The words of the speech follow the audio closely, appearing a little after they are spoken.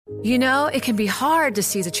You know, it can be hard to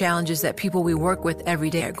see the challenges that people we work with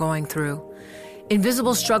every day are going through.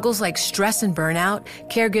 Invisible struggles like stress and burnout,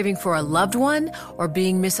 caregiving for a loved one, or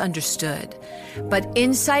being misunderstood. But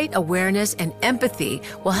insight, awareness, and empathy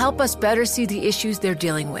will help us better see the issues they're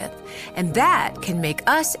dealing with. And that can make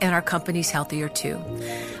us and our companies healthier too.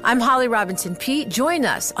 I'm Holly Robinson Peete. Join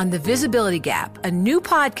us on The Visibility Gap, a new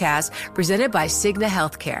podcast presented by Cigna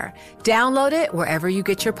Healthcare. Download it wherever you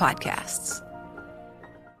get your podcasts.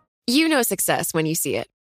 You know success when you see it.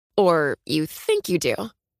 Or you think you do.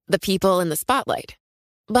 The people in the spotlight.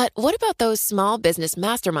 But what about those small business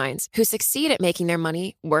masterminds who succeed at making their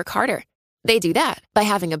money work harder? They do that by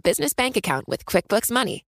having a business bank account with QuickBooks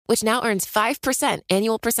Money, which now earns 5%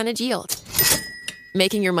 annual percentage yield.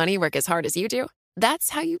 Making your money work as hard as you do?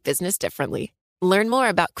 That's how you business differently. Learn more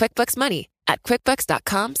about QuickBooks Money at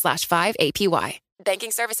quickbooks.com/5APY.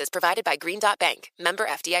 Banking services provided by Green Dot Bank. Member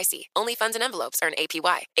FDIC. Only funds and envelopes earn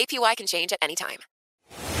APY. APY can change at any time.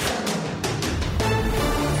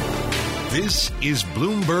 This is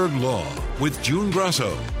Bloomberg Law with June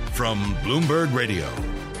Grasso from Bloomberg Radio.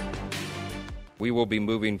 We will be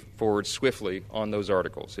moving forward swiftly on those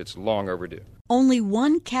articles. It's long overdue. Only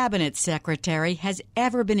one cabinet secretary has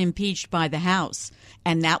ever been impeached by the House,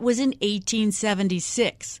 and that was in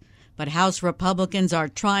 1876. But House Republicans are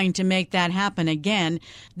trying to make that happen again,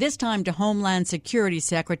 this time to Homeland Security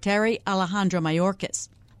Secretary Alejandro Mayorkas.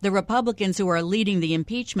 The Republicans who are leading the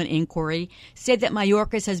impeachment inquiry say that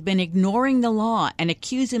Mayorkas has been ignoring the law and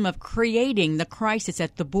accuse him of creating the crisis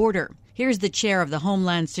at the border. Here's the chair of the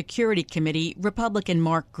Homeland Security Committee, Republican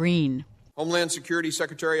Mark Green. Homeland Security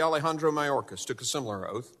Secretary Alejandro Mayorkas took a similar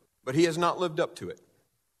oath, but he has not lived up to it.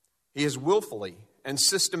 He has willfully and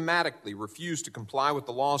systematically refused to comply with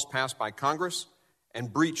the laws passed by Congress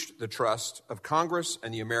and breached the trust of Congress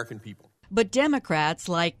and the American people. But Democrats,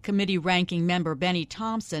 like committee ranking member Benny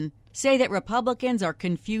Thompson, say that Republicans are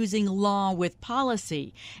confusing law with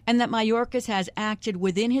policy and that Mayorkas has acted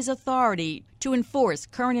within his authority to enforce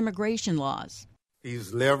current immigration laws.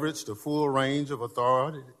 He's leveraged the full range of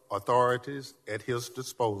authorities at his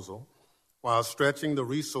disposal while stretching the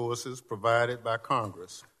resources provided by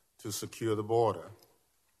Congress to secure the border.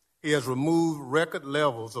 He has removed record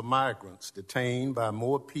levels of migrants detained by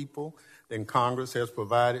more people than Congress has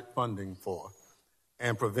provided funding for,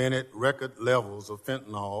 and prevented record levels of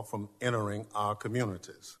fentanyl from entering our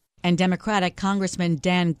communities. And Democratic Congressman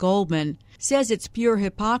Dan Goldman says it's pure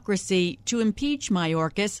hypocrisy to impeach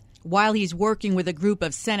Mayorkas while he's working with a group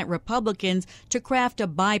of Senate Republicans to craft a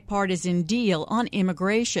bipartisan deal on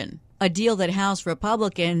immigration, a deal that House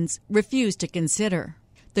Republicans refuse to consider.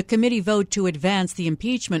 The committee vote to advance the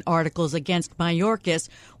impeachment articles against Mayorkas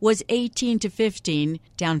was 18-15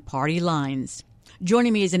 down party lines.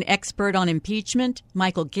 Joining me is an expert on impeachment,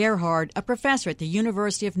 Michael Gerhard, a professor at the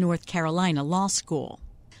University of North Carolina Law School.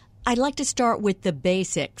 I'd like to start with the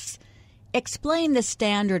basics. Explain the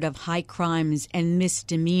standard of high crimes and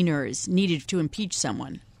misdemeanors needed to impeach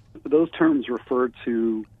someone. Those terms refer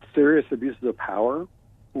to serious abuses of power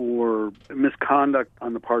or misconduct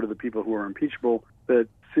on the part of the people who are impeachable that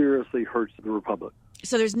seriously hurts the republic.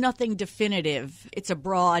 So there's nothing definitive. It's a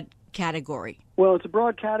broad category. Well, it's a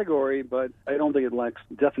broad category, but I don't think it lacks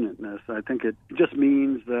definiteness. I think it just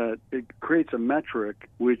means that it creates a metric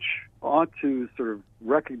which ought to sort of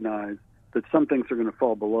recognize that some things are going to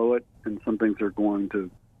fall below it and some things are going to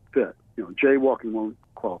fit. Jaywalking won't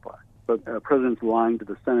qualify, but presidents lying to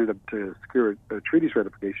the Senate to secure a treaty's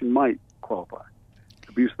ratification might qualify.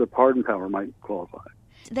 Abuse of the pardon power might qualify.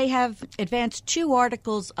 They have advanced 2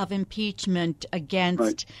 articles of impeachment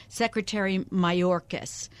against Secretary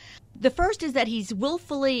Mayorkas. The first is that he's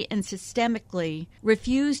willfully and systemically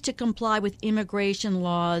refused to comply with immigration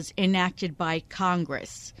laws enacted by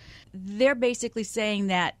Congress. They're basically saying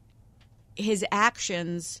that his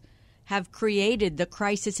actions have created the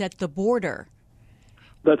crisis at the border.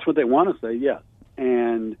 That's what they want to say, yes.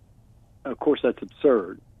 And, of course, that's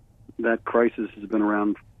absurd. That crisis has been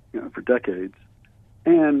around for decades.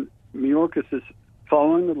 And Mayorkas is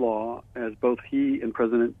following the law as both he and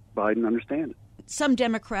President Biden understand it. Some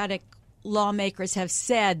Democratic lawmakers have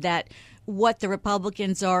said that what the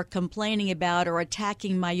Republicans are complaining about or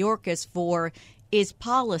attacking Mayorkas for is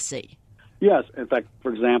policy. Yes. In fact,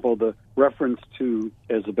 for example, the reference to,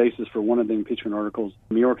 as a basis for one of the impeachment articles,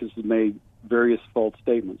 Mayorkas has made various false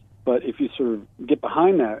statements. But if you sort of get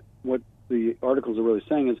behind that, what the articles are really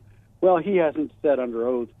saying is, well, he hasn't said under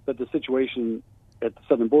oath that the situation at the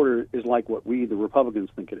southern border is like what we, the Republicans,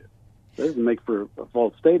 think it is. That doesn't make for a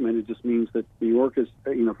false statement. It just means that Mayorkas,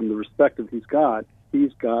 from the perspective he's got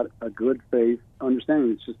a good faith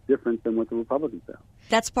understanding. It's just different than what the Republicans have.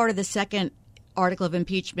 That's part of the second article of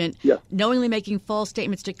impeachment, Yes. knowingly making false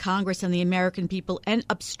statements to Congress and the American people and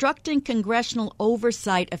obstructing congressional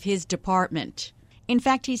oversight of his department. In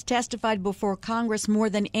fact, he's testified before Congress more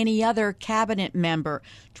than any other cabinet member,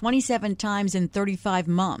 27 times in 35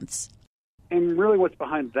 months. And really what's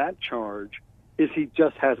behind that charge is he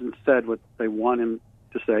just hasn't said what they want him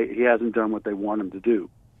to say. He hasn't done what they want him to do.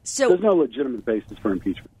 So there's no legitimate basis for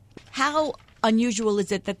impeachment. how unusual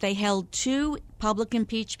is it that they held 2 public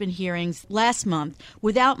impeachment hearings last month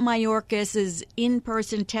without Mayorkas'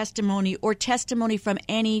 in-person testimony or testimony from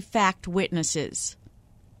any fact witnesses?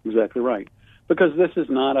 Exactly right. Because this is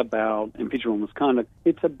not about impeachment misconduct.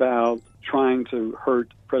 It's about trying to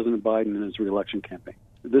hurt President Biden in his reelection campaign.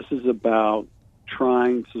 This is about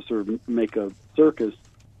trying to sort of make a circus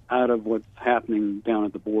out of what's happening down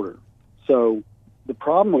at the border. So the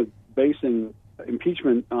problem with basing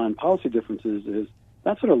impeachment on policy differences is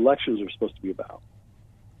that's what elections are supposed to be about.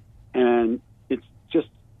 And it's just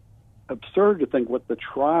absurd to think what the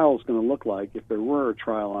trial is going to look like if there were a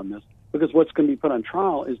trial on this, because what's going to be put on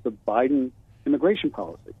trial is the Biden immigration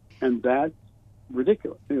policy. And that's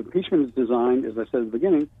ridiculous. Impeachment is designed, as I said at the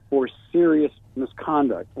beginning, for serious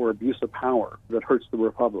misconduct or abuse of power that hurts the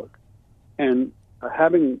republic. And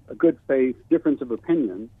having a good faith difference of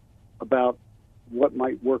opinion about what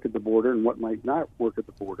might work at the border and what might not work at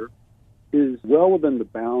the border is well within the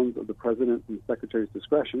bounds of the president and secretary's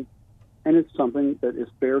discretion, and it's something that is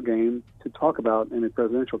fair game to talk about in a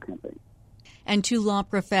presidential campaign. And 2 law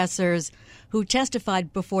professors who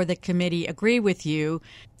testified before the committee agree with you.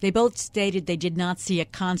 They both stated they did not see a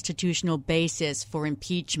constitutional basis for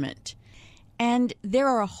impeachment. And there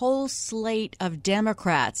are a whole slate of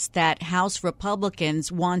Democrats that House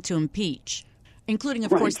Republicans want to impeach, including,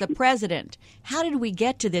 of course, the president. How did we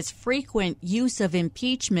get to this frequent use of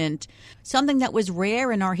impeachment, something that was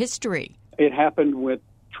rare in our history? It happened with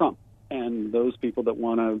Trump and those people that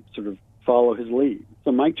want to sort of follow his lead.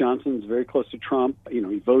 So Mike Johnson is very close to Trump. He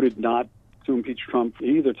voted not to impeach Trump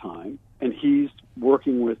either time, and he's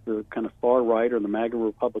working with the kind of far right or the MAGA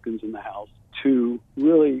Republicans in the House to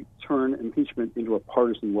really turn impeachment into a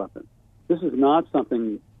partisan weapon. This is not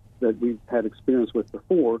something that we've had experience with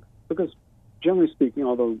before, because generally speaking,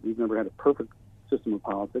 although we've never had a perfect system of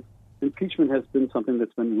politics, impeachment has been something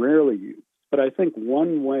that's been rarely used. But I think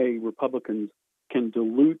one way Republicans can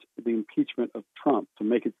dilute the impeachment of Trump to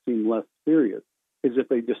make it seem less serious is if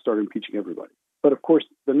they just start impeaching everybody. But of course,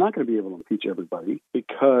 they're not going to be able to impeach everybody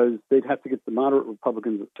because they'd have to get the moderate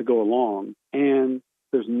Republicans to go along, and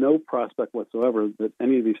there's no prospect whatsoever that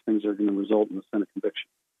any of these things are going to result in a Senate conviction.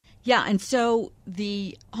 Yeah, and so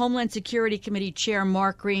the Homeland Security Committee Chair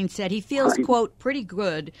Mark Green said he feels, quote, pretty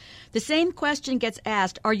good. The same question gets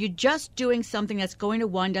asked, are you just doing something that's going to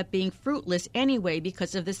wind up being fruitless anyway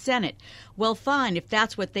because of the Senate? Well, fine, if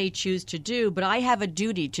that's what they choose to do, but I have a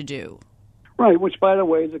duty to do. Right, which, by the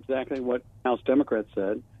way, is exactly what House Democrats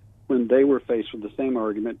said when they were faced with the same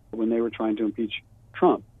argument when they were trying to impeach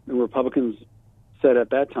Trump. The Republicans said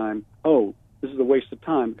at that time, oh, this is a waste of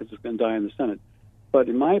time because it's going to die in the Senate. But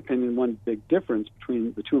in my opinion, one big difference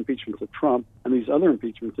between the 2 impeachments of Trump and these other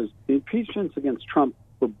impeachments is the impeachments against Trump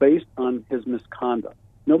were based on his misconduct.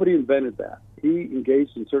 Nobody invented that. He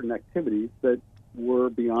engaged in certain activities that were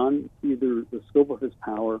beyond either the scope of his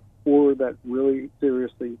power or that really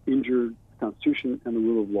seriously injured the Constitution and the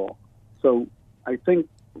rule of law. So I think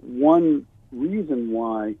one reason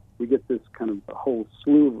why we get this kind of a whole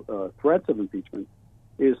slew of threats of impeachment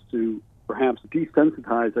is to perhaps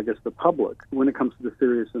desensitize, the public when it comes to the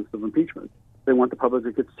seriousness of impeachment. They want the public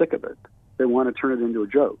to get sick of it. They want to turn it into a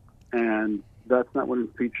joke. And that's not what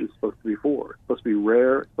impeachment is supposed to be for. It's supposed to be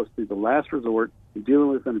rare. It's supposed to be the last resort in dealing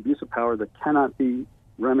with an abuse of power that cannot be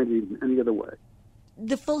remedied in any other way.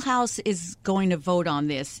 The full House is going to vote on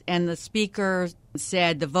this, and the Speaker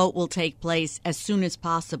said the vote will take place as soon as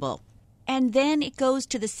possible. And then it goes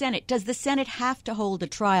to the Senate. Does the Senate have to hold a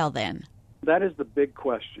trial then? That is the big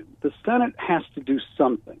question. The Senate has to do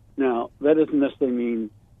something. Now, that doesn't necessarily mean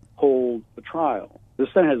hold a trial. The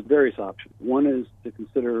Senate has various options. One is to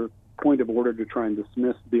consider point of order to try and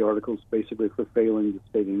dismiss the articles basically for failing to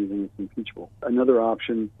state anything that's impeachable. Another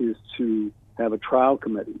option is to have a trial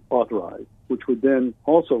committee authorized, which would then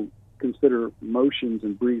also consider motions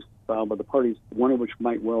and briefs filed by the parties, one of which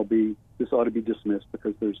might well be this ought to be dismissed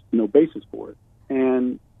because there's no basis for it.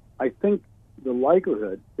 And I think the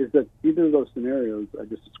likelihood is that either of those scenarios I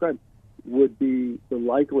just described would be the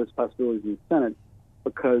likeliest possibilities in the Senate,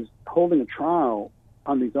 because holding a trial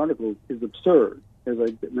on these articles is absurd. As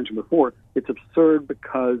I mentioned before, it's absurd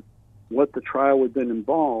because what the trial would then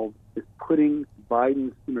involve is putting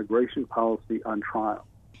Biden's immigration policy on trial.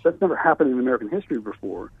 That's never happened in American history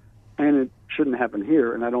before, And it shouldn't happen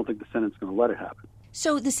here, and I don't think the Senate's going to let it happen.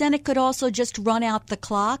 So the Senate could also just run out the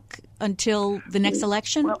clock until the next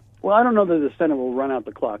election? Well, I don't know that the Senate will run out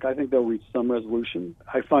the clock. I think they'll reach some resolution.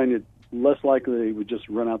 I find it less likely they would just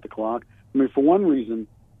run out the clock. I mean, for one reason,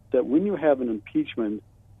 that when you have an impeachment,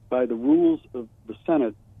 by the rules of the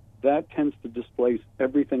Senate, that tends to displace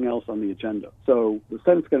everything else on the agenda. So the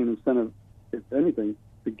Senate's got an incentive, if anything,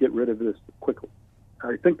 to get rid of this quickly.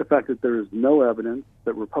 I think the fact that there is no evidence,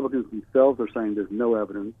 that Republicans themselves are saying there's no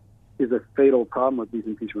evidence, is a fatal problem with these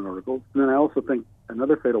impeachment articles. And then I also think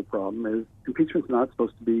another fatal problem is impeachment's not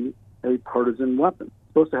supposed to be a partisan weapon. It's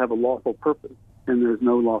supposed to have a lawful purpose, and there's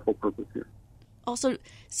no lawful purpose here. Also,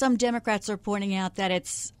 some Democrats are pointing out that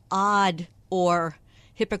it's odd or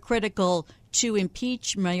hypocritical to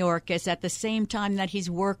impeach Mayorkas at the same time that he's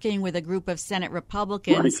working with a group of Senate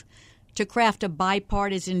Republicans to craft a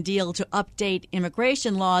bipartisan deal to update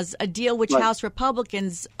immigration laws, a deal which House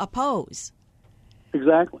Republicans oppose.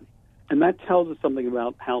 Exactly. And that tells us something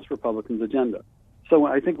about House Republicans' agenda. So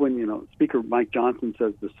I think when, Speaker Mike Johnson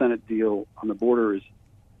says the Senate deal on the border is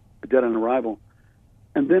dead on arrival,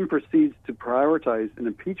 and then proceeds to prioritize an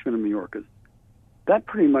impeachment of Mayorkas, that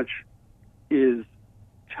pretty much is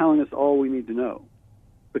telling us all we need to know.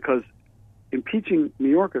 Because impeaching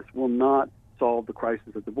Mayorkas will not solve the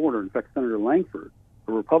crisis at the border. In fact, Senator Langford,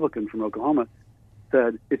 a Republican from Oklahoma,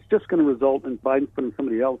 said it's just going to result in Biden putting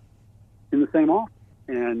somebody else in the same office,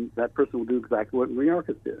 and that person will do exactly what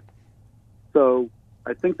Mayorkas did. So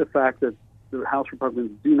I think the fact that the House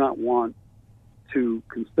Republicans do not want to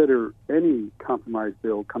consider any compromise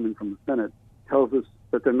bill coming from the Senate tells us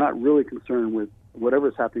that they're not really concerned with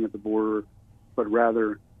whatever's happening at the border, but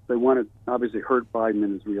rather they want to obviously hurt Biden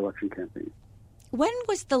in his reelection campaign. When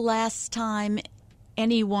was the last time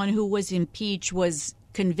anyone who was impeached was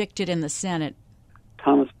convicted in the Senate?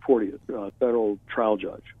 Thomas Porteous, a federal trial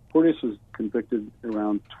judge. Porteous was convicted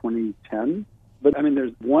around 2010. But,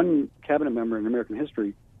 there's one cabinet member in American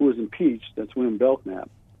history who was impeached, that's William Belknap,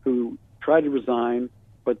 who tried to resign,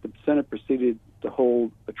 but the Senate proceeded to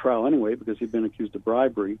hold a trial anyway because he'd been accused of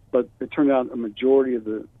bribery. But it turned out a majority of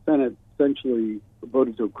the Senate essentially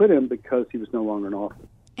voted to acquit him because he was no longer in office.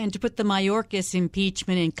 And to put the Mayorkas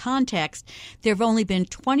impeachment in context, there have only been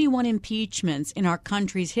 21 impeachments in our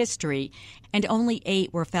country's history, and only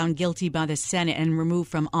 8 were found guilty by the Senate and removed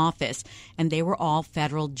from office. And they were all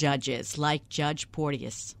federal judges, like Judge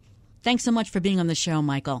Porteous. Thanks so much for being on the show,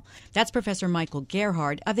 Michael. That's Professor Michael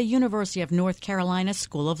Gerhardt of the University of North Carolina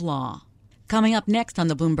School of Law. Coming up next on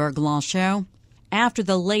the Bloomberg Law Show, after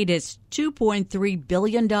the latest $2.3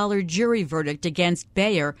 billion jury verdict against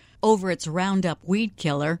Bayer over its Roundup weed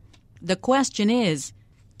killer, the question is,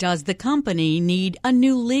 does the company need a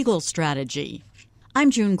new legal strategy?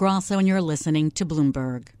 I'm June Grosso, and you're listening to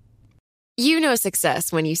Bloomberg. You know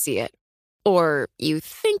success when you see it. Or you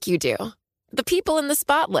think you do. The people in the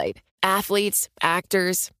spotlight. Athletes,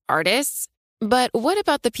 actors, artists. But what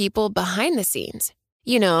about the people behind the scenes?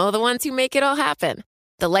 You know, the ones who make it all happen.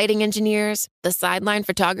 The lighting engineers, the sideline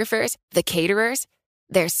photographers, the caterers.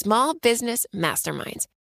 They're small business masterminds.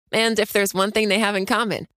 And if there's one thing they have in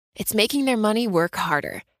common, it's making their money work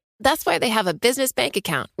harder. That's why they have a business bank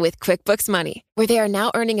account with QuickBooks Money, where they are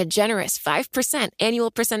now earning a generous 5%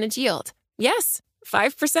 annual percentage yield. Yes,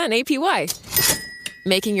 5% APY.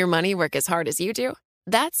 Making your money work as hard as you do?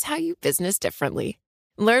 That's how you business differently.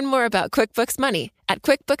 Learn more about QuickBooks Money at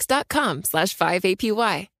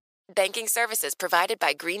quickbooks.com/5APY. Banking services provided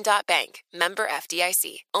by Green Dot Bank, member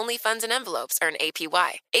FDIC. Only funds and envelopes earn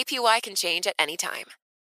APY. APY can change at any time.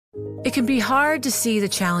 It can be hard to see the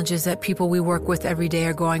challenges that people we work with every day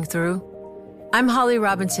are going through. I'm Holly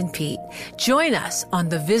Robinson Pete. Join us on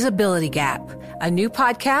The Visibility Gap, a new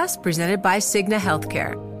podcast presented by Cigna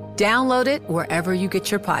Healthcare. Download it wherever you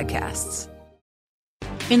get your podcasts.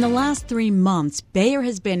 In the last 3 months, Bayer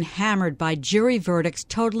has been hammered by jury verdicts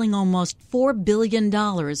totaling almost $4 billion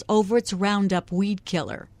over its Roundup weed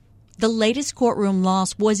killer. The latest courtroom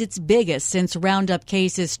loss was its biggest since Roundup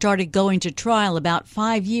cases started going to trial about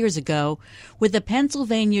 5 years ago, with the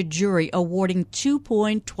Pennsylvania jury awarding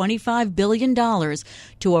 $2.25 billion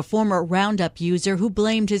to a former Roundup user who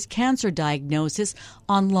blamed his cancer diagnosis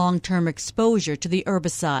on long-term exposure to the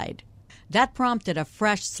herbicide. That prompted a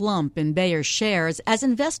fresh slump in Bayer shares as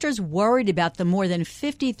investors worried about the more than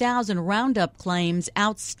 50,000 Roundup claims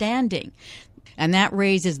outstanding. And that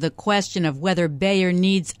raises the question of whether Bayer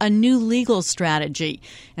needs a new legal strategy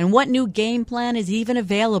and what new game plan is even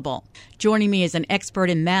available. Joining me is an expert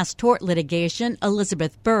in mass tort litigation,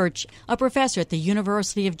 Elizabeth Birch, a professor at the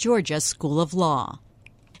University of Georgia School of Law.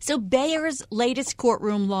 So Bayer's latest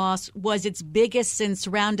courtroom loss was its biggest since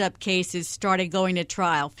Roundup cases started going to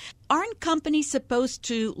trial. Aren't companies supposed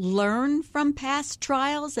to learn from past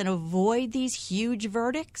trials and avoid these huge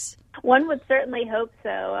verdicts? One would certainly hope so,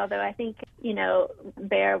 although I think,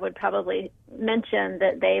 Bayer would probably mention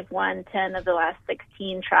that they've won 10 of the last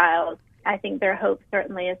 16 trials. I think their hope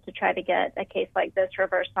certainly is to try to get a case like this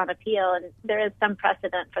reversed on appeal, and there is some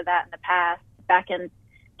precedent for that in the past. Back in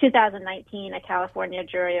 2019, a California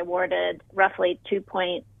jury awarded roughly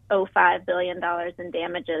 $2.05 billion in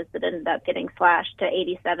damages that ended up getting slashed to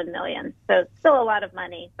 $87 million. So still a lot of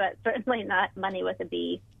money, but certainly not money with a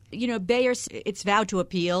B. Bayer, it's vowed to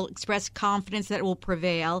appeal, expressed confidence that it will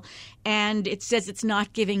prevail, and it says it's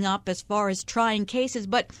not giving up as far as trying cases.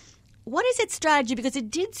 But what is its strategy? Because it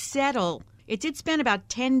did settle. It did spend about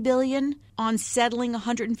 $10 billion on settling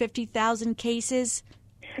 150,000 cases.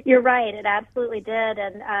 You're right. It absolutely did.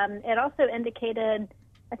 And it also indicated,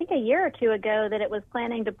 I think a year or two ago, that it was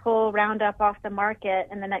planning to pull Roundup off the market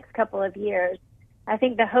in the next couple of years. I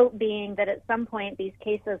think the hope being that at some point these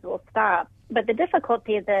cases will stop. But the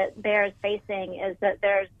difficulty that Bayer is facing is that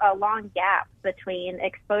there's a long gap between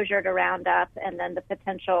exposure to Roundup and then the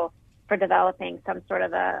potential for developing some sort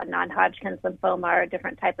of a non-Hodgkin's lymphoma or a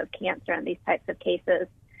different type of cancer in these types of cases.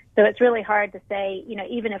 So it's really hard to say,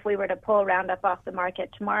 even if we were to pull Roundup off the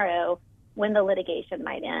market tomorrow, when the litigation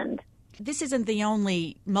might end. This isn't the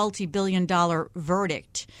only multi-billion-dollar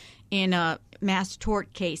verdict in a mass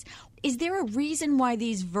tort case. Is there a reason why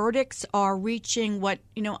these verdicts are reaching what,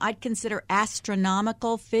 I'd consider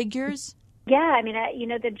astronomical figures? Yeah,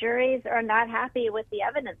 the juries are not happy with the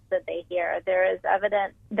evidence that they hear. There is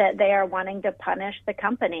evidence that they are wanting to punish the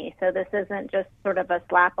company. So this isn't just sort of a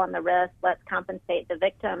slap on the wrist, let's compensate the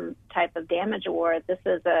victim type of damage award. This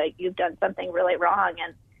is you've done something really wrong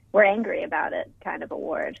and we're angry about it kind of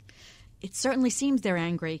award. It certainly seems they're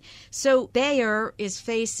angry. So Bayer is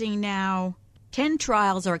facing now 10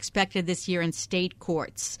 trials are expected this year in state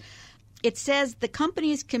courts. It says the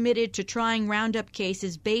company is committed to trying Roundup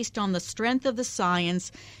cases based on the strength of the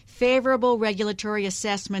science, favorable regulatory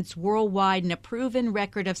assessments worldwide, and a proven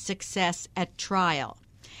record of success at trial.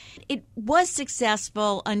 It was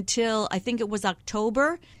successful until I think it was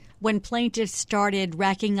October when plaintiffs started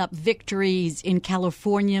racking up victories in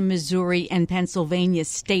California, Missouri, and Pennsylvania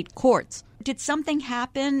state courts. Did something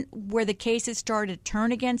happen where the cases started to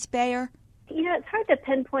turn against Bayer? It's hard to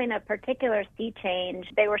pinpoint a particular sea change.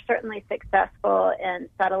 They were certainly successful in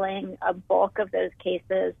settling a bulk of those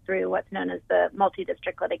cases through what's known as the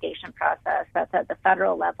multi-district litigation process. That's at the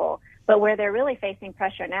federal level. But where they're really facing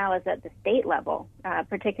pressure now is at the state level,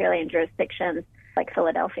 particularly in jurisdictions like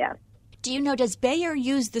Philadelphia. Do you know, does Bayer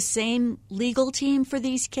use the same legal team for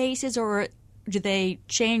these cases, or do they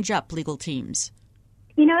change up legal teams?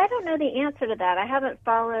 I don't know the answer to that. I haven't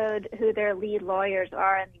followed who their lead lawyers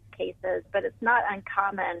are in these cases, but it's not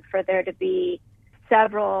uncommon for there to be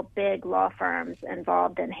several big law firms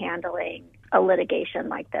involved in handling a litigation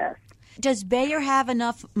like this. Does Bayer have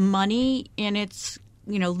enough money in its,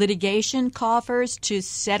 litigation coffers to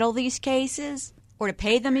settle these cases or to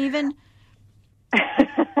pay them even?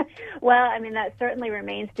 Well, that certainly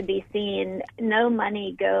remains to be seen. No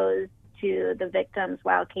money goes to the victims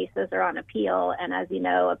while cases are on appeal. And as you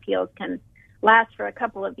know, appeals can last for a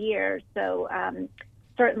couple of years. So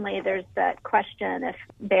certainly there's that question if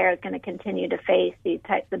Bayer is going to continue to face these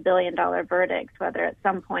types of billion-dollar verdicts, whether at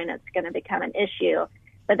some point it's going to become an issue.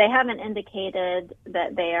 But they haven't indicated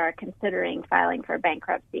that they are considering filing for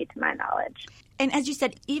bankruptcy, to my knowledge. And as you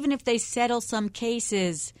said, even if they settle some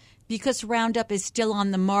cases, because Roundup is still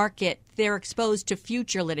on the market, they're exposed to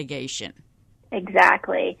future litigation.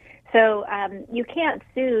 Exactly. So you can't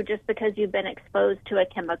sue just because you've been exposed to a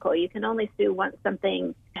chemical. You can only sue once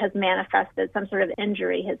something has manifested, some sort of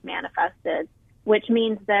injury has manifested, which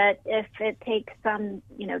means that if it takes some,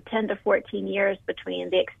 10 to 14 years between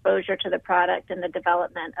the exposure to the product and the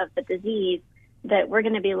development of the disease, that we're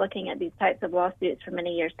going to be looking at these types of lawsuits for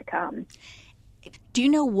many years to come. Do you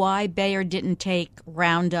know why Bayer didn't take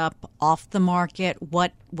Roundup off the market?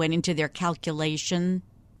 What went into their calculation?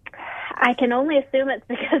 I can only assume it's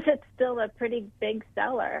because it's still a pretty big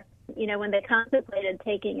seller. When they contemplated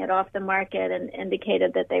taking it off the market and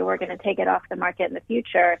indicated that they were going to take it off the market in the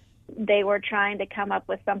future, they were trying to come up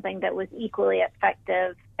with something that was equally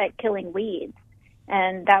effective at killing weeds.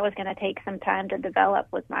 And that was going to take some time to develop,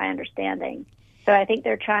 was my understanding. So I think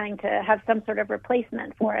they're trying to have some sort of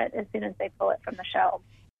replacement for it as soon as they pull it from the shelves.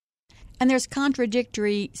 And there's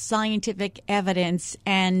contradictory scientific evidence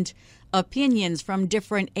and opinions from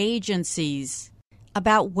different agencies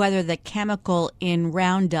about whether the chemical in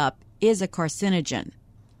Roundup is a carcinogen.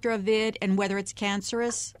 of it and whether it's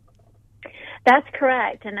cancerous? That's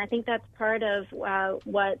correct, and I think that's part of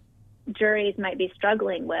what juries might be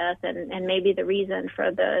struggling with, and maybe the reason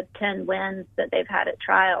for the 10 wins that they've had at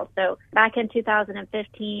trial. So back in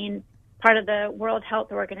 2015, part of the World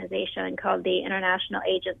Health Organization, called the International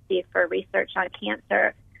Agency for Research on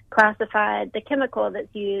Cancer, classified the chemical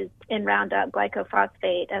that's used in Roundup,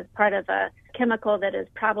 glyphosate, as part of a chemical that is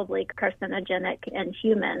probably carcinogenic in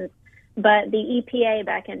humans. But the EPA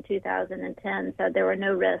back in 2010 said there were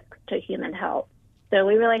no risks to human health. So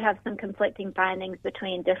we really have some conflicting findings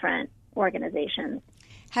between different organizations.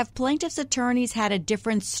 Have plaintiffs' attorneys had a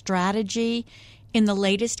different strategy in the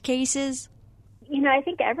latest cases? I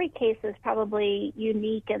think every case is probably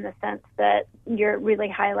unique in the sense that you're really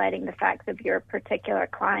highlighting the facts of your particular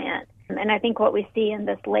client. And I think what we see in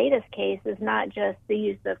this latest case is not just the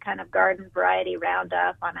use of kind of garden variety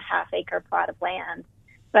Roundup on a half-acre plot of land,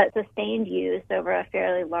 but sustained use over a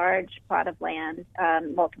fairly large plot of land,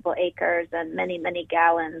 multiple acres, and many, many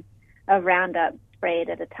gallons of Roundup sprayed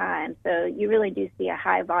at a time. So you really do see a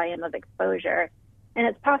high volume of exposure. And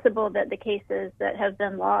it's possible that the cases that have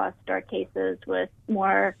been lost are cases with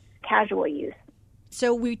more casual use.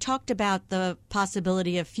 So we talked about the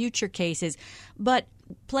possibility of future cases, but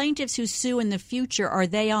plaintiffs who sue in the future, are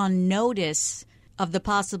they on notice of the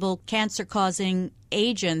possible cancer-causing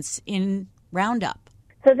agents in Roundup?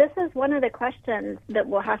 So this is one of the questions that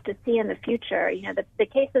we'll have to see in the future. The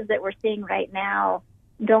cases that we're seeing right now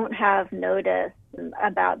don't have notice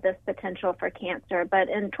about this potential for cancer. But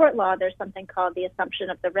in tort law, there's something called the assumption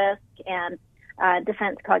of the risk and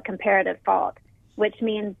defense called comparative fault, which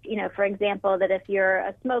means, for example, that if you're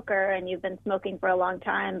a smoker and you've been smoking for a long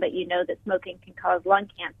time, but you know that smoking can cause lung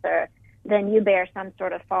cancer, then you bear some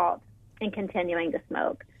sort of fault in continuing to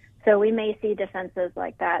smoke. So we may see defenses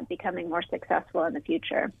like that becoming more successful in the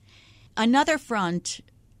future. Another front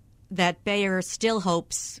that Bayer still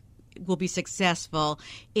hopes will be successful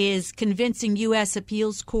is convincing U.S.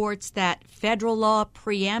 appeals courts that federal law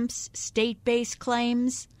preempts state-based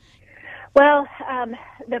claims. Well,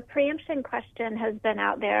 the preemption question has been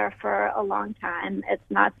out there for a long time. It's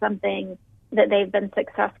not something that they've been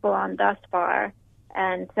successful on thus far.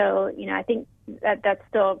 And so, I think that's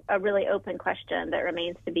still a really open question that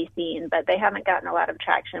remains to be seen, but they haven't gotten a lot of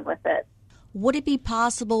traction with it. Would it be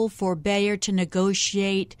possible for Bayer to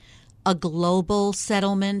negotiate a global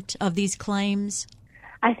settlement of these claims?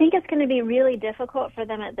 I think it's going to be really difficult for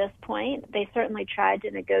them at this point. They certainly tried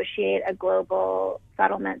to negotiate a global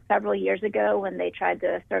settlement several years ago when they tried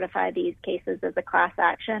to certify these cases as a class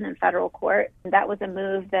action in federal court. That was a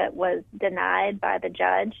move that was denied by the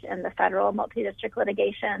judge in the federal multi-district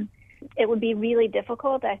litigation. It would be really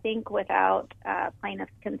difficult, I think, without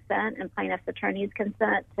plaintiff's consent and plaintiff's attorney's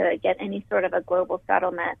consent to get any sort of a global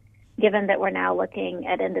settlement, given that we're now looking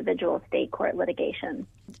at individual state court litigation.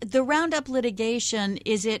 The Roundup litigation,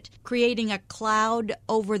 is it creating a cloud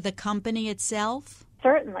over the company itself?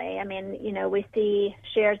 Certainly. We see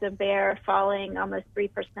shares of Bayer falling almost 3%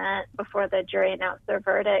 before the jury announced their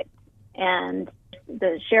verdict, and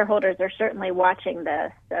the shareholders are certainly watching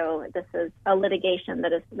this. So this is a litigation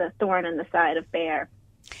that is the thorn in the side of Bayer.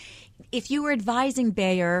 If you were advising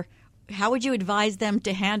Bayer, how would you advise them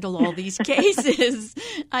to handle all these cases?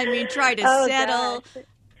 Try to settle. Gosh.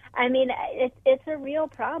 It's a real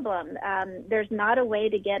problem. There's not a way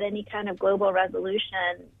to get any kind of global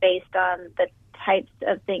resolution based on the types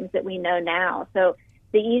of things that we know now. So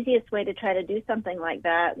the easiest way to try to do something like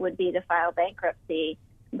that would be to file bankruptcy.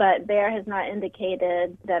 But Bayer has not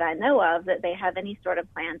indicated that I know of that they have any sort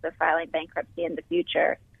of plans of filing bankruptcy in the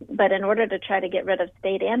future. But in order to try to get rid of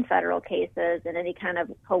state and federal cases and any kind of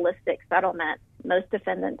holistic settlement, most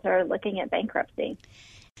defendants are looking at bankruptcy.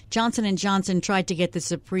 Johnson & Johnson tried to get the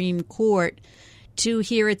Supreme Court to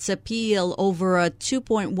hear its appeal over a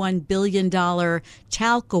 $2.1 billion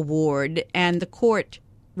talc award, and the court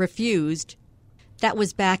refused. That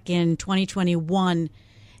was back in 2021.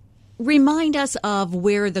 Remind us of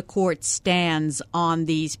where the court stands on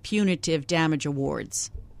these punitive damage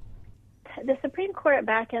awards. The Supreme Court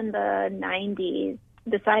back in the 90s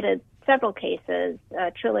decided several cases,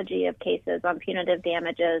 a trilogy of cases on punitive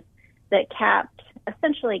damages that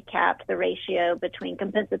essentially capped the ratio between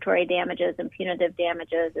compensatory damages and punitive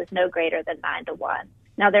damages as no greater than 9-1.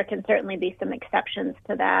 Now, there can certainly be some exceptions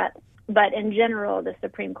to that, but in general, the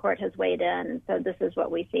Supreme Court has weighed in, and so this is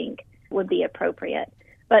what we think would be appropriate.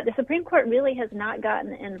 But the Supreme Court really has not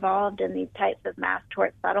gotten involved in these types of mass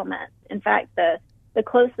tort settlements. In fact, the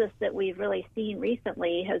closest that we've really seen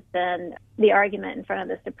recently has been the argument in front of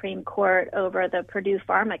the Supreme Court over the Purdue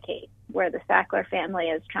Pharma case, where the Sackler family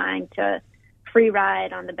is trying to free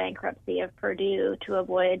ride on the bankruptcy of Purdue to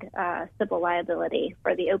avoid civil liability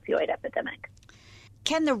for the opioid epidemic.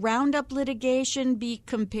 Can the Roundup litigation be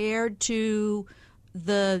compared to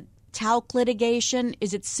the talc litigation?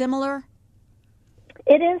 Is it similar?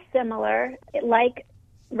 It is similar. Like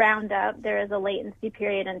Roundup, there is a latency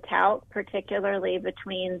period in talc, particularly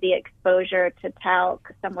between the exposure to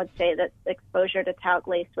talc. Some would say that exposure to talc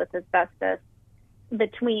laced with asbestos,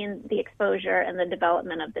 between the exposure and the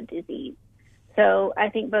development of the disease. So I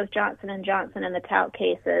think both Johnson & Johnson in the talc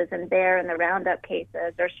cases and Bayer in the Roundup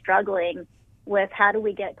cases are struggling with how do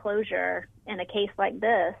we get closure in a case like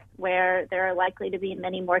this, where there are likely to be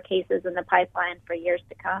many more cases in the pipeline for years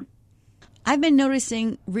to come. I've been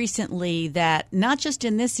noticing recently that not just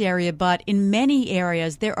in this area, but in many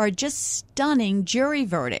areas, there are just stunning jury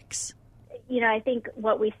verdicts. I think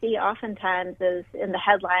what we see oftentimes is in the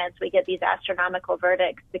headlines, we get these astronomical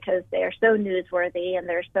verdicts because they are so newsworthy and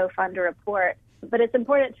they're so fun to report. But it's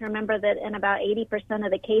important to remember that in about 80%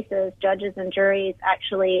 of the cases, judges and juries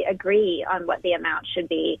actually agree on what the amount should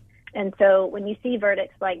be. And so when you see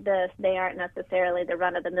verdicts like this, they aren't necessarily the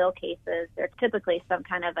run-of-the-mill cases. They're typically some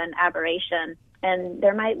kind of an aberration, and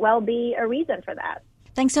there might well be a reason for that.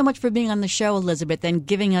 Thanks so much for being on the show, Elizabeth, and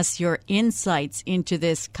giving us your insights into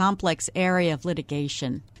this complex area of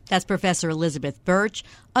litigation. That's Professor Elizabeth Birch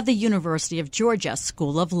of the University of Georgia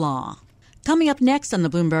School of Law. Coming up next on the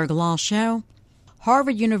Bloomberg Law Show,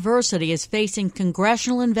 Harvard University is facing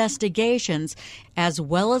congressional investigations as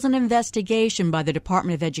well as an investigation by the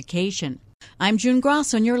Department of Education. I'm June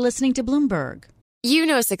Grosso, and you're listening to Bloomberg. You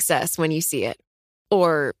know success when you see it.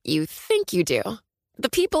 Or you think you do. The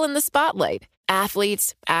people in the spotlight.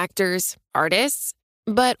 Athletes, actors, artists.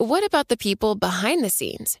 But what about the people behind the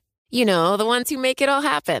scenes? You know, the ones who make it all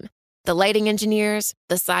happen. The lighting engineers,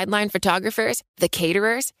 the sideline photographers, the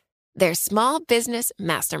caterers. They're small business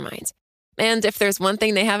masterminds. And if there's one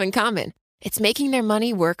thing they have in common, it's making their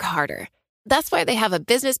money work harder. That's why they have a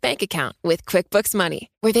business bank account with QuickBooks Money,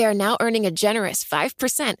 where they are now earning a generous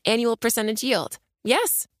 5% annual percentage yield.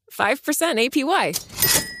 Yes, 5% APY.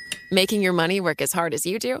 Making your money work as hard as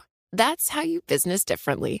you do? That's how you business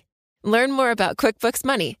differently. Learn more about QuickBooks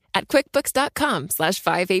Money at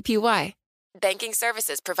quickbooks.com/5APY. Banking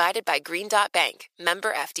services provided by Green Dot Bank,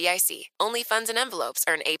 member FDIC. Only funds and envelopes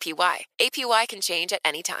earn APY. APY can change at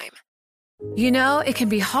any time. It can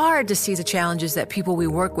be hard to see the challenges that people we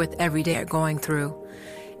work with every day are going through.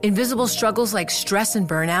 Invisible struggles like stress and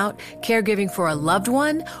burnout, caregiving for a loved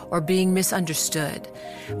one, or being misunderstood.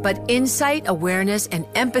 But insight, awareness, and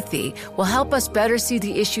empathy will help us better see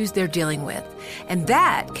the issues they're dealing with. And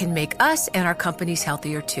that can make us and our companies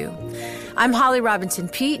healthier too. I'm Holly Robinson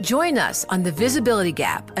Peete. Join us on The Visibility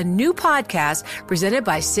Gap, a new podcast presented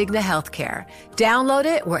by Cigna Healthcare. Download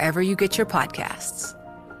it wherever you get your podcasts.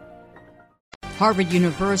 Harvard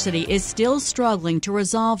University is still struggling to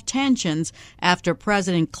resolve tensions after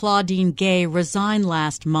President Claudine Gay resigned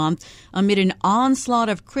last month amid an onslaught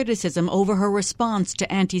of criticism over her response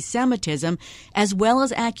to anti-Semitism, as well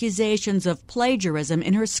as accusations of plagiarism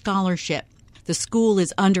in her scholarship. The school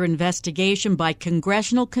is under investigation by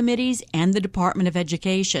congressional committees and the Department of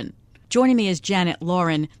Education. Joining me is Janet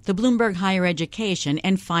Lauren, the Bloomberg Higher Education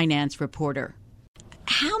and Finance reporter.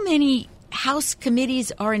 How many House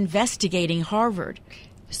committees are investigating Harvard?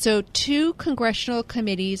 So 2 congressional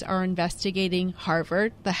committees are investigating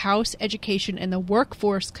Harvard. The House Education and the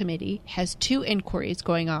Workforce Committee has 2 inquiries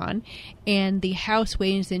going on, and the House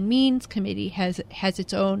Ways and Means Committee has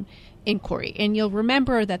its own inquiry. And you'll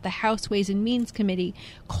remember that the House Ways and Means Committee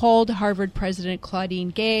called Harvard President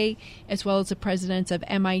Claudine Gay, as well as the presidents of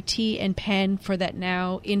MIT and Penn, for that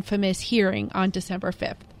now infamous hearing on December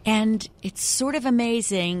 5th. And it's sort of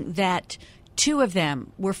amazing that 2 of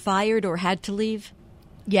them were fired or had to leave.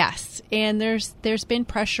 Yes, and there's been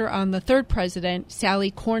pressure on the 3rd president, Sally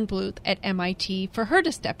Kornbluth at MIT, for her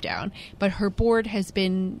to step down. But her board has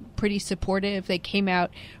been pretty supportive. They came out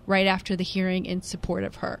right after the hearing in support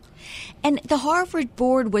of her. And the Harvard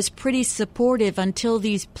board was pretty supportive until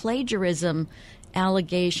these plagiarism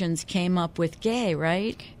allegations came up with Gay,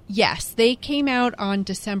 right? Yes, they came out on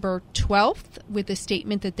December 12th with a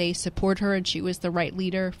statement that they support her and she was the right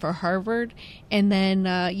leader for Harvard. And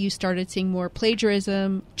then you started seeing more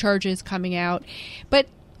plagiarism charges coming out. But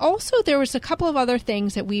also there was a couple of other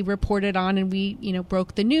things that we reported on and we,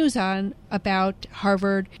 broke the news on about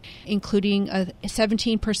Harvard, including a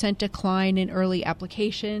 17% decline in early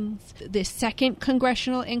applications, the second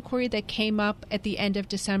congressional inquiry that came up at the end of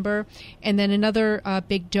December, and then another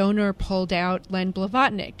big donor pulled out, Len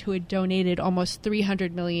Blavatnik, who had donated almost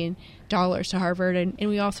 $300 million dollars to Harvard. And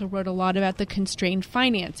we also wrote a lot about the constrained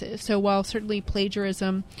finances. So while certainly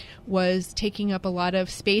plagiarism was taking up a lot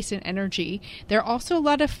of space and energy, there are also a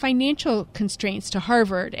lot of financial constraints to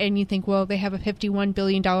Harvard. And you think, well, they have a $51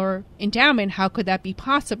 billion endowment. How could that be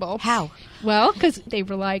possible? How? Well, because they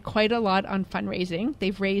rely quite a lot on fundraising.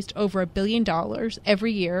 They've raised over $1 billion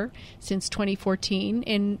every year since 2014,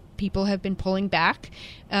 and people have been pulling back.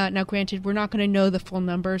 Now, granted, we're not going to know the full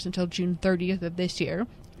numbers until June 30th of this year.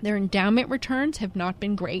 Their endowment returns have not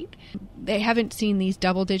been great. They haven't seen these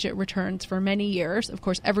double-digit returns for many years. Of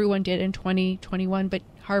course, everyone did in 2021, but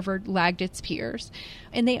Harvard lagged its peers.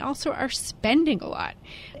 And they also are spending a lot.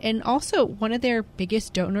 And also, one of their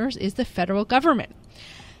biggest donors is the federal government.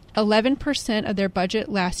 11% of their budget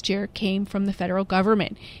last year came from the federal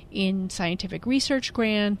government in scientific research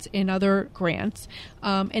grants and other grants.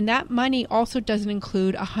 And that money also doesn't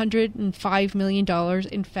include $105 million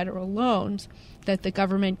in federal loans that the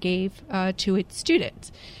government gave to its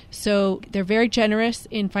students. So they're very generous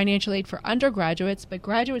in financial aid for undergraduates, but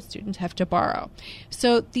graduate students have to borrow.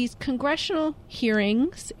 So these congressional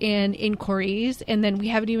hearings and inquiries, and then we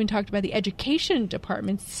haven't even talked about the education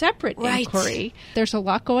department's separate inquiry. There's a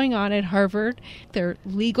lot going on at Harvard. Their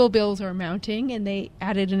legal bills are mounting, and they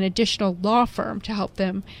added an additional law firm to help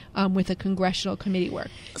them with the congressional committee work.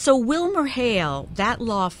 So Wilmer Hale, that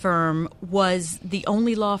law firm, was the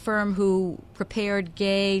only law firm who prepared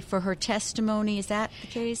Gay for her testimony. Is that the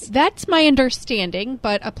case? That's my understanding,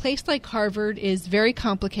 but a place like Harvard is very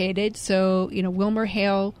complicated. So, Wilmer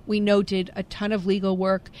Hale, we know, did a ton of legal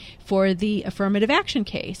work for the affirmative action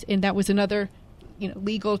case, and that was another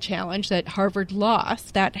legal challenge that Harvard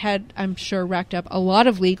lost that had, I'm sure, racked up a lot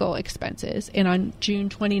of legal expenses. And on June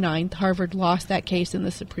 29th, Harvard lost that case in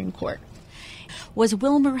the Supreme Court. Was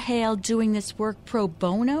Wilmer Hale doing this work pro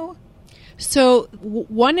bono? So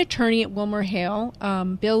one attorney at Wilmer Hale,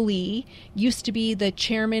 Bill Lee, used to be the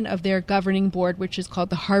chairman of their governing board, which is called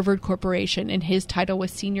the Harvard Corporation, and his title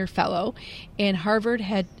was senior fellow. And Harvard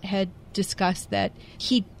had discussed that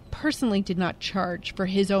he personally did not charge for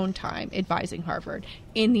his own time advising Harvard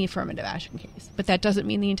in the affirmative action case. But that doesn't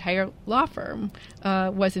mean the entire law firm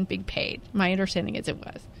wasn't being paid. My understanding is it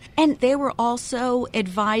was. And they were also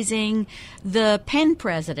advising the Penn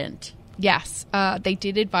president. Yes, they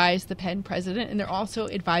did advise the Penn president, and they're also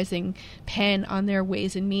advising Penn on their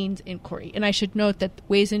Ways and Means inquiry. And I should note that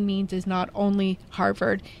Ways and Means is not only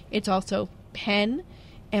Harvard, it's also Penn,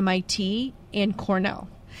 MIT, and Cornell.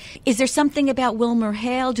 Is there something about Wilmer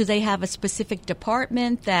Hale? Do they have a specific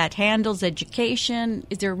department that handles education?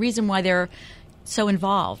 Is there a reason why they're so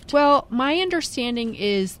involved? Well, my understanding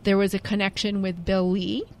is there was a connection with Bill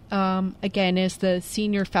Lee, again, as the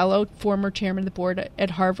senior fellow, former chairman of the board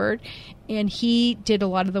at Harvard, and he did a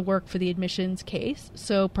lot of the work for the admissions case,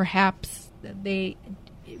 so perhaps they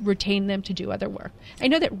retained them to do other work. I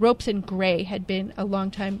know that Ropes and Gray had been a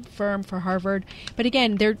longtime firm for Harvard, but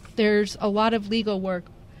again, there's a lot of legal work,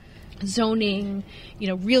 zoning,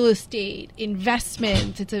 real estate,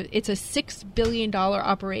 investments. It's a $6 billion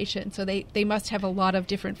operation, so they must have a lot of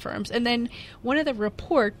different firms. And then one of the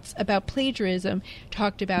reports about plagiarism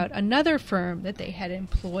talked about another firm that they had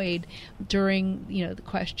employed during the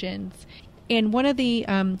questions. And one of the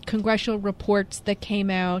congressional reports that came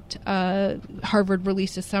out, Harvard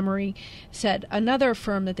released a summary, said another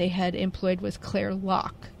firm that they had employed was Claire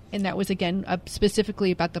Locke. And that was, again,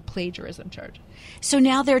 specifically about the plagiarism charge. So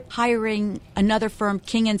now they're hiring another firm,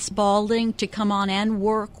 King and Spalding, to come on and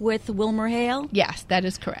work with Wilmer Hale? Yes, that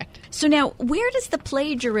is correct. So now, where does the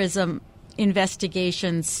plagiarism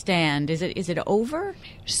investigation stand? Is it over?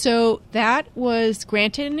 So that was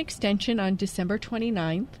granted an extension on December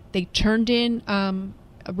 29th. They turned in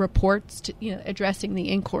reports to, addressing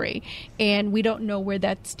the inquiry, and we don't know where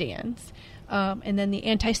that stands. And then the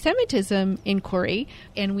anti-Semitism inquiry,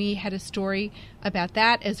 and we had a story about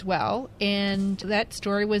that as well. And that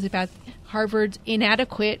story was about Harvard's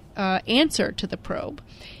inadequate answer to the probe.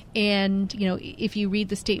 And, if you read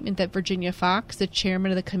the statement that Virginia Fox, the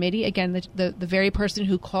chairman of the committee, again, the very person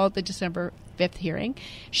who called the December 5th hearing,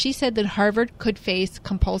 she said that Harvard could face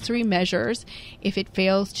compulsory measures if it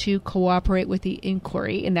fails to cooperate with the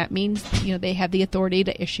inquiry. And that means, they have the authority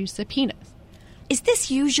to issue subpoenas. Is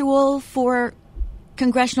this usual for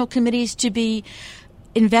congressional committees to be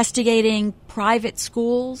investigating private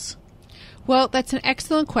schools? Well, that's an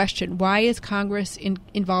excellent question. Why is Congress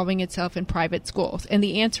involving itself in private schools? And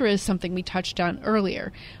the answer is something we touched on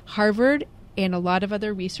earlier. Harvard and a lot of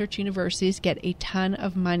other research universities get a ton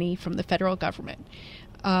of money from the federal government.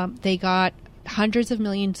 They got hundreds of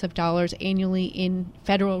millions of dollars annually in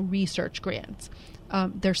federal research grants.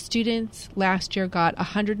 Their students last year got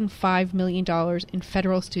 $105 million in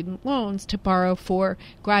federal student loans to borrow for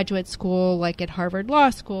graduate school, like at Harvard Law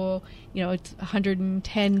School. It's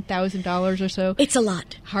 $110,000 or so. It's a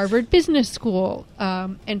lot. Harvard Business School.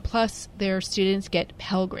 And plus, their students get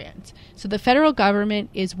Pell Grants. So the federal government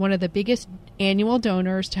is one of the biggest annual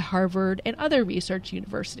donors to Harvard and other research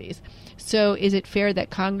universities. So is it fair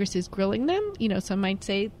that Congress is grilling them? Some might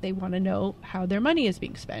say they want to know how their money is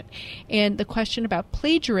being spent. And the question about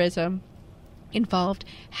plagiarism involved,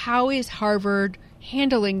 how is Harvard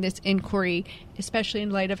handling this inquiry, especially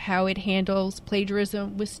in light of how it handles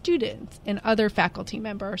plagiarism with students and other faculty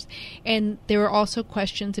members? And there were also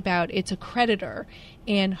questions about its accreditor,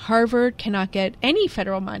 and Harvard cannot get any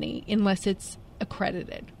federal money unless it's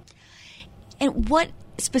accredited. And what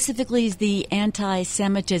specifically is the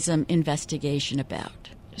anti-Semitism investigation about?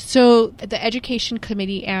 So the Education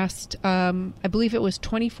Committee asked, I believe it was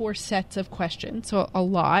 24 sets of questions, so a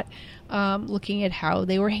lot, looking at how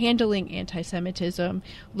they were handling anti-Semitism,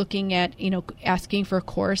 looking at, asking for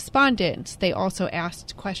correspondence. They also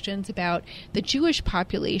asked questions about the Jewish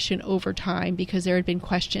population over time, because there had been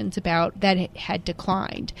questions about that it had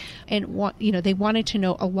declined. And, they wanted to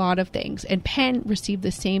know a lot of things. And Penn received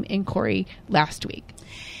the same inquiry last week.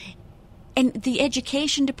 And the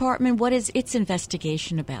Education Department, what is its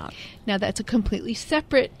investigation about? Now, that's a completely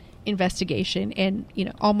separate investigation, and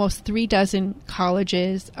almost 36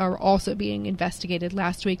 colleges are also being investigated.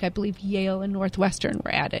 Last week, I believe Yale and Northwestern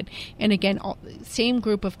were added. And again, same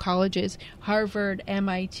group of colleges: Harvard,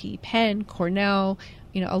 MIT, Penn, Cornell,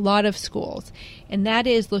 a lot of schools. And that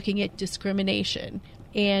is looking at discrimination.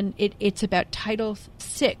 And it's about Title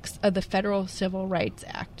VI of the Federal Civil Rights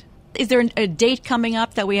Act. Is there a date coming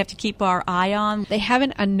up that we have to keep our eye on? They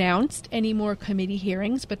haven't announced any more committee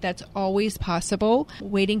hearings, but that's always possible.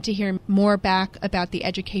 Waiting to hear more back about the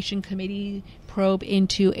Education Committee probe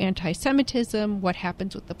into anti-Semitism, what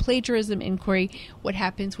happens with the plagiarism inquiry, what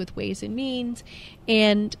happens with Ways and Means.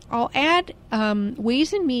 And I'll add,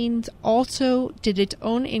 Ways and Means also did its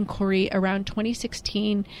own inquiry around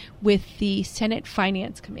 2016 with the Senate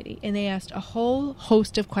Finance Committee, and they asked a whole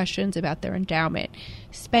host of questions about their endowment,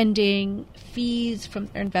 spending, fees from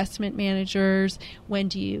their investment managers, when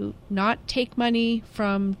do you not take money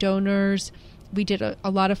from donors. We did a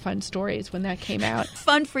lot of fun stories when that came out.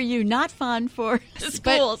 Fun for you, not fun for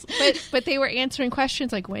schools. But they were answering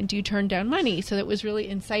questions like, when do you turn down money? So that was really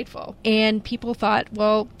insightful. And people thought,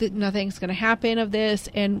 well, nothing's going to happen of this.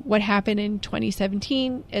 And what happened in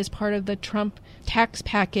 2017 as part of the Trump tax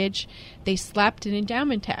package, they slapped an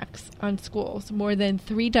endowment tax on schools. More than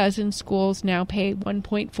 36 schools now pay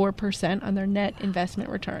 1.4% on their net investment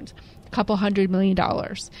returns, a couple $100 million.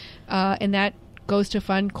 And that goes to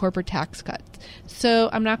fund corporate tax cuts. So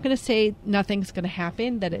I'm not going to say nothing's going to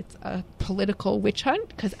happen, that it's a political witch hunt,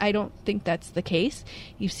 because I don't think that's the case.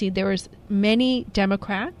 You see, there was many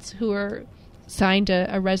Democrats who are signed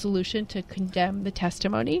a resolution to condemn the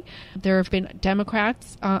testimony. There have been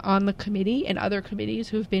Democrats on the committee and other committees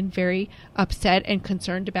who have been very upset and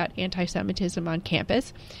concerned about anti-Semitism on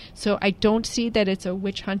campus. So I don't see that it's a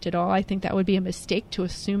witch hunt at all. I think that would be a mistake to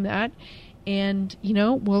assume that. And,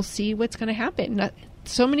 we'll see what's going to happen.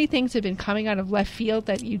 So many things have been coming out of left field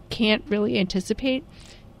that you can't really anticipate.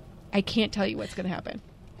 I can't tell you what's going to happen.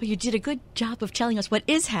 Well, you did a good job of telling us what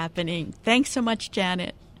is happening. Thanks so much,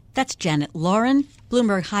 Janet. That's Janet Lauren,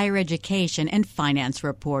 Bloomberg Higher Education and Finance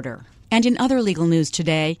reporter. And in other legal news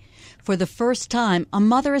today, for the first time, a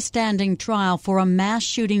mother is standing trial for a mass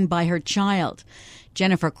shooting by her child.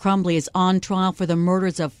 Jennifer Crumbley is on trial for the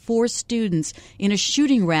murders of 4 students in a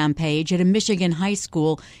shooting rampage at a Michigan high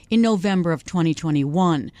school in November of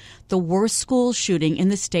 2021, the worst school shooting in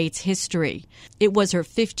the state's history. It was her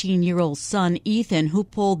 15-year-old son, Ethan, who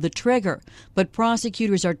pulled the trigger, but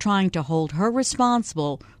prosecutors are trying to hold her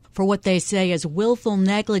responsible for what they say is willful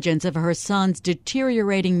negligence of her son's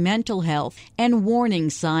deteriorating mental health and warning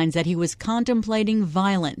signs that he was contemplating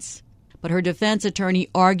violence. But her defense attorney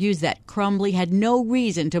argues that Crumbley had no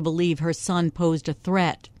reason to believe her son posed a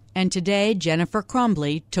threat. And today, Jennifer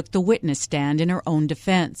Crumbley took the witness stand in her own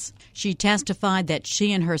defense. She testified that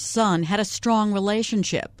she and her son had a strong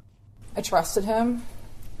relationship. I trusted him,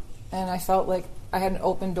 and I felt like I had an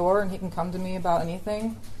open door and he can come to me about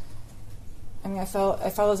anything. I mean, I felt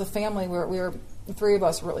as a family the 3 of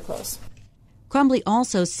us were really close. Crumbley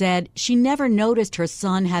also said she never noticed her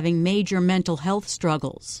son having major mental health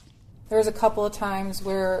struggles. There was a couple of times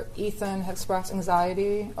where Ethan had expressed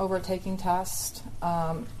anxiety over taking tests,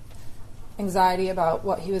 anxiety about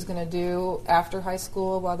what he was going to do after high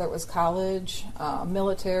school, whether it was college,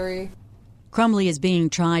 military. Crumbley is being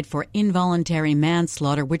tried for involuntary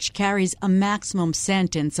manslaughter, which carries a maximum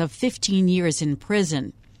sentence of 15 years in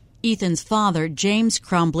prison. Ethan's father, James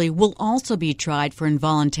Crumbley, will also be tried for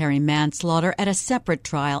involuntary manslaughter at a separate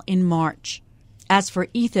trial in March. As for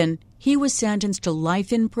Ethan, he was sentenced to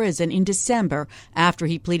life in prison in December after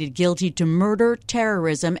he pleaded guilty to murder,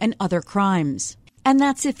 terrorism, and other crimes. And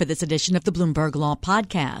that's it for this edition of the Bloomberg Law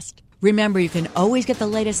Podcast. Remember, you can always get the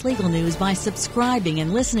latest legal news by subscribing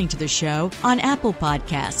and listening to the show on Apple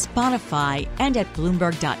Podcasts, Spotify, and at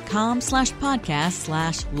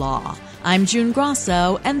Bloomberg.com/podcast/law. I'm June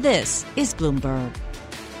Grosso, and this is Bloomberg.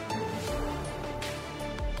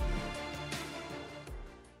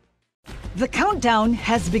 The countdown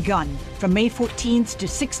has begun. From May 14th to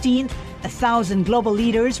 16th, 1,000 global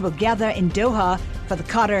leaders will gather in Doha for the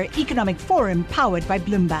Qatar Economic Forum powered by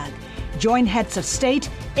Bloomberg. Join heads of state,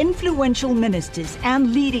 influential ministers,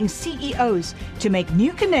 and leading CEOs to make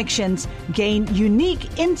new connections, gain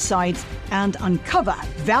unique insights, and uncover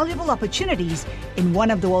valuable opportunities in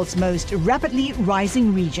one of the world's most rapidly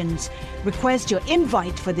rising regions. Request your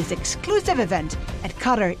invite for this exclusive event at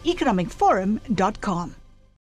QatarEconomicForum.com.